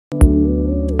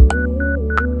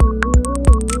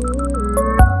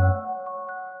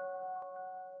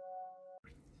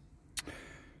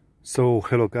So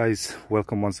hello guys,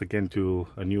 welcome once again to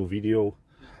a new video.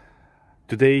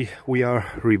 Today we are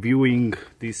reviewing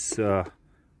this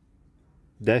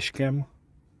dash cam.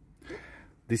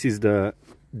 This is the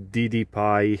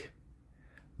DDpai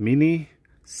Mini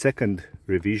second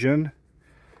revision.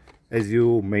 As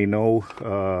you may know,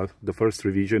 the first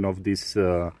revision of this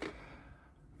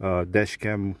dash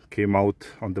cam came out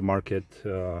on the market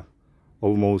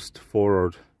almost 4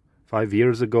 or 5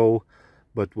 years ago,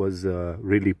 but was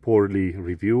really poorly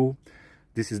reviewed.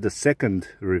 This is the second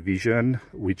revision,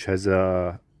 which has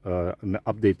an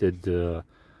updated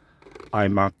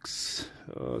IMAX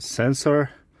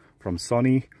sensor from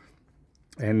Sony.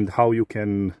 And how you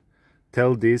can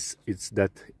tell this is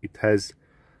that it has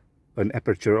an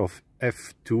aperture of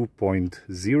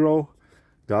f2.0.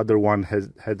 The other one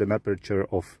had an aperture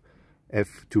of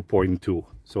f2.2.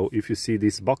 So if you see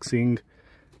this boxing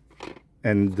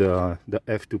and the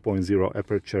f2.0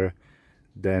 aperture,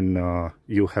 then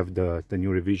you have the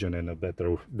new revision and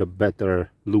the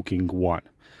better looking one.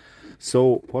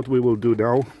 So what we will do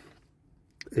now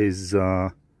is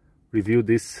review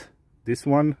this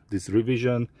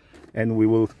revision, and we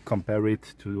will compare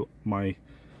it to my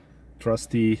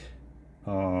trusty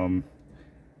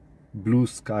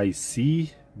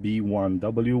Blueskysea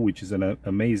B1W, which is an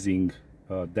amazing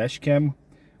dash cam,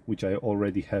 which I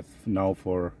already have now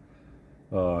for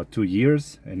 2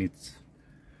 years, and it's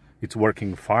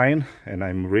working fine, and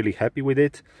I'm really happy with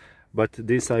it. But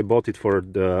this, I bought it for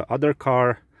the other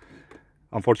car.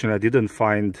 Unfortunately, I didn't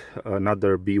find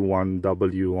another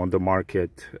B1W on the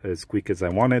market as quick as I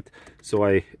wanted, so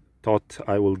I thought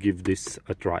I will give this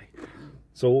a try.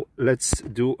 So let's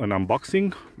do an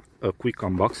unboxing, a quick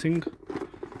unboxing.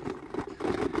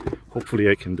 Hopefully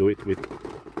I can do it with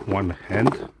one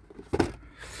hand.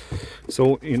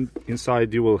 So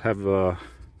inside you will have a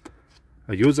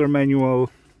user manual.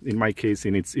 In my case,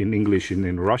 it's in English and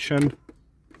in Russian.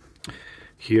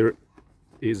 Here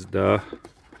is the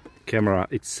camera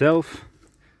itself.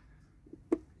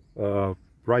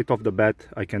 Right off the bat,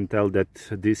 I can tell that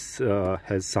this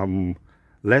has some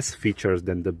less features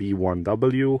than the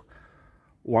B1W.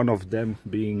 One of them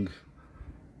being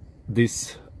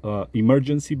this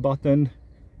emergency button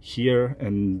here,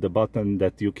 and the button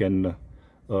that you can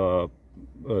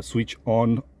switch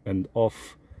on and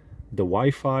off the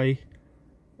Wi-Fi,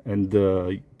 and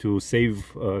to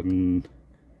save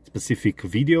specific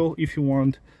video if you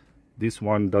want. This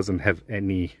one doesn't have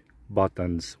any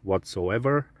buttons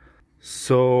whatsoever.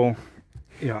 So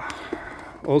yeah,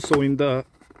 also in the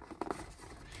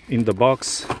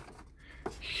box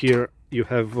here you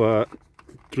have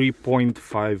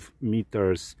 3.5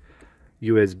 meters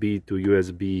USB to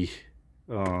USB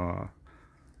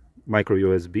micro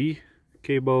USB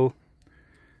cable,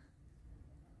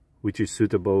 which is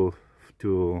suitable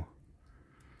to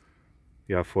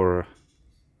for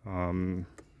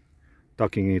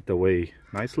tucking it away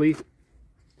nicely.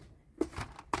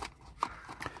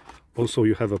 Also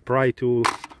you have a pry tool,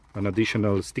 an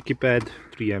additional sticky pad,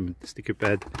 3M sticky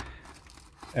pad,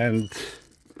 and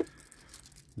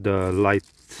the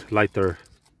lighter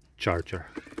charger.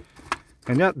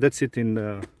 And yeah, that's it.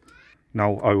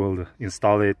 Now I will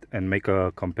install it and make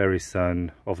a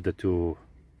comparison of the two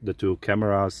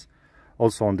cameras,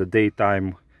 also on the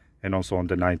daytime and also on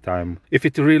the nighttime, if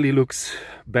it really looks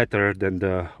better than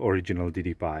the original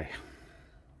DDpai.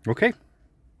 Okay.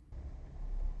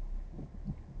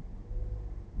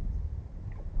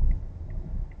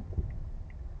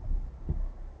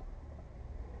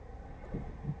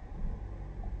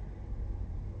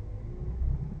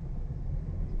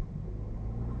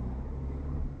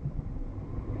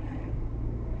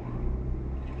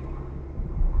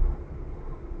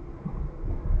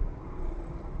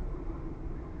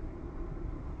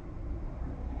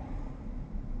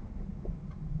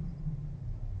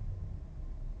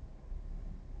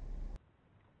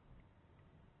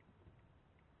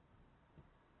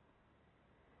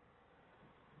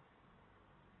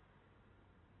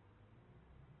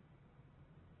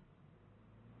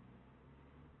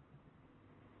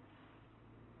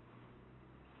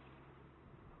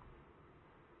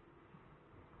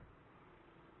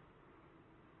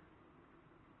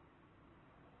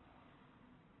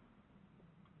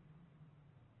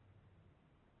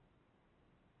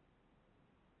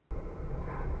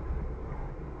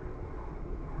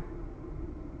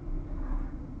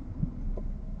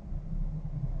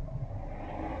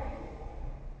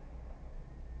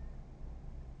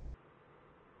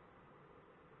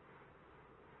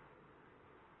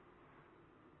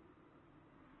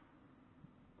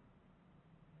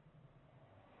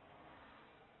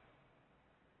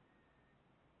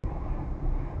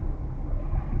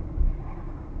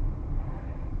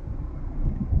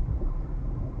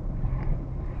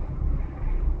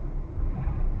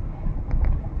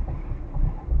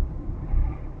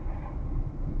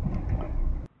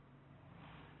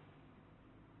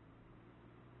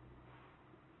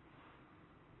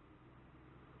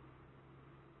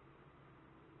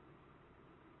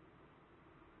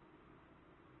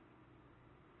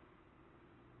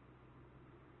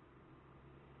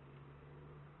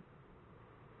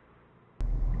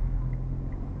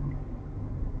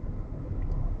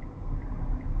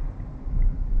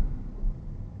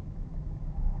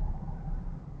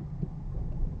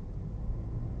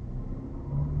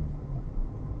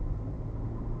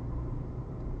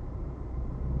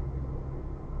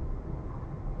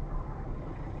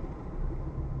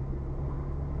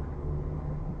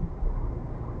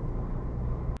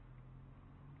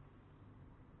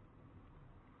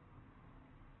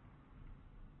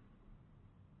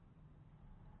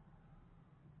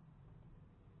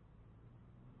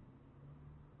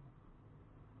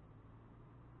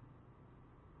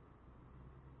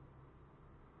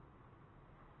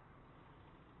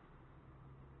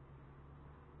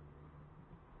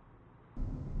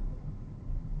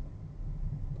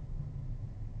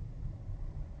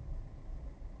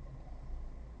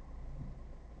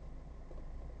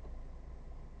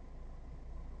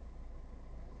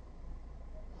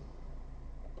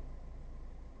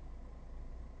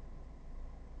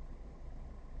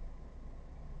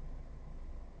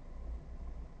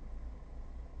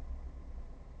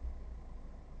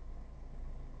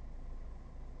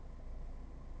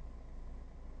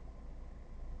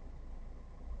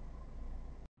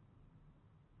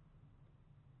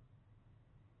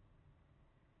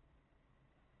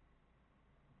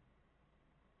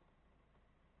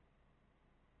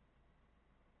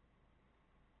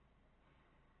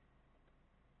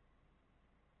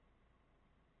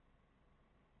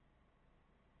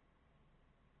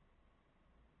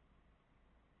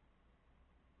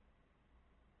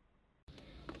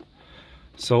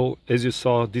 So as you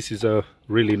saw, this is a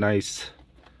really nice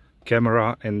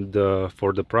camera, and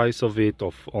for the price of it,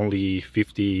 of only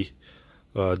 $50,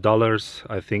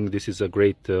 I think this is a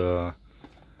great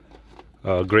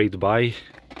buy.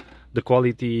 The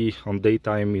quality on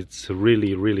daytime, it's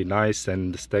really nice,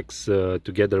 and stacks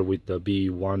together with the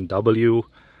B1W.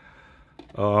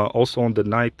 Also on the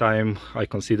nighttime, I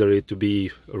consider it to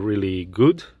be really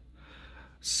good.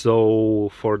 So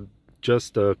for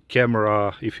just a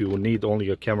camera, if you need only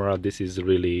a camera, this is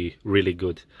really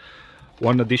good.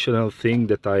 One additional thing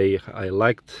that I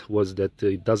liked was that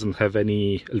it doesn't have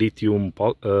any lithium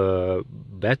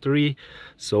battery,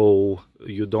 so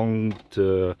you don't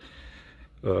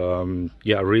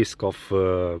risk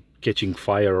of catching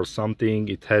fire or something.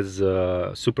 It has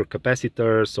a super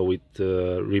capacitor, so it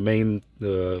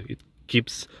it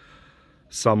keeps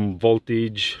some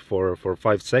voltage for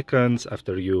 5 seconds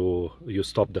after you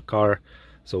stop the car.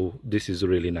 So this is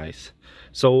really nice.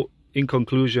 So in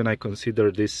conclusion, I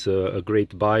consider this a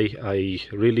great buy. I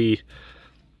really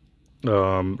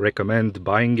recommend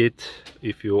buying it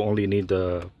if you only need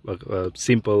a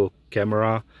simple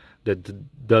camera that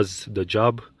does the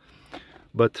job.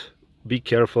 But be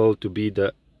careful to be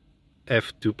the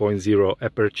f2.0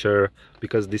 aperture,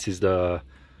 because this is the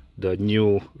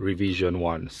new revision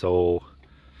one. So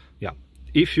yeah,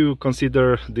 if you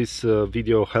consider this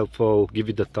video helpful, give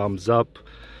it a thumbs up,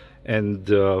 and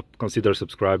consider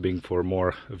subscribing for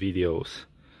more videos.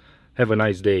 Have a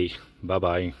nice day. Bye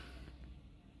bye.